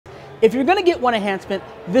If you're gonna get one enhancement,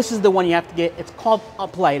 this is the one you have to get. It's called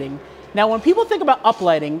uplighting. Now, when people think about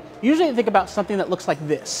uplighting, usually they think about something that looks like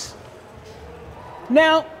this.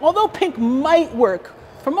 Now, although pink might work,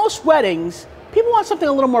 for most weddings, people want something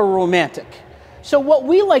a little more romantic. So what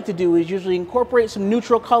we like to do is usually incorporate some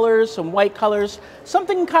neutral colors, some white colors,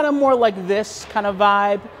 something kind of more like this kind of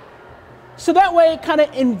vibe. So that way it kind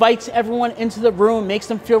of invites everyone into the room, makes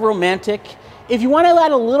them feel romantic. If you want to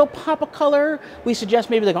add a little pop of color, we suggest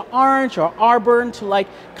maybe like an orange or auburn to like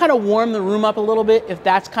kind of warm the room up a little bit. If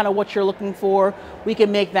that's kind of what you're looking for, we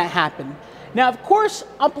can make that happen. Now, of course,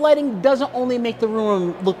 uplighting doesn't only make the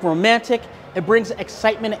room look romantic, it brings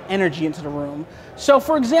excitement and energy into the room. So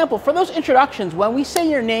for example, for those introductions, when we say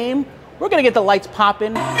your name, we're gonna get the lights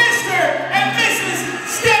popping. Mr. and Mrs.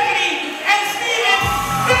 Stephanie and Steven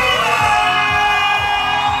Taylor!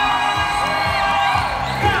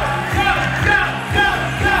 Go, go, go, go,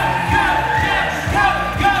 go, go, yes, go,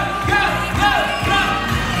 go, go, go, go!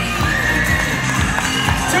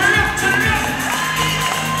 Turn up, turn up!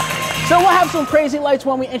 So we'll have some crazy lights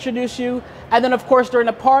when we introduce you, and then of course during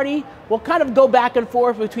the party, we'll kind of go back and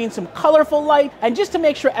forth between some colorful light, and just to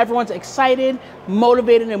make sure everyone's excited,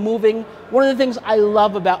 motivated, and moving. One of the things I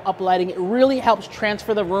love about uplighting, it really helps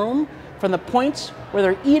transfer the room from the points where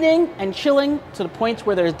they're eating and chilling to the points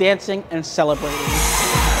where there's dancing and celebrating.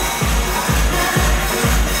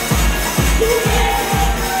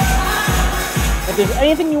 If there's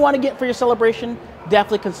anything you want to get for your celebration,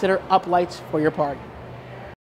 definitely consider uplights for your party.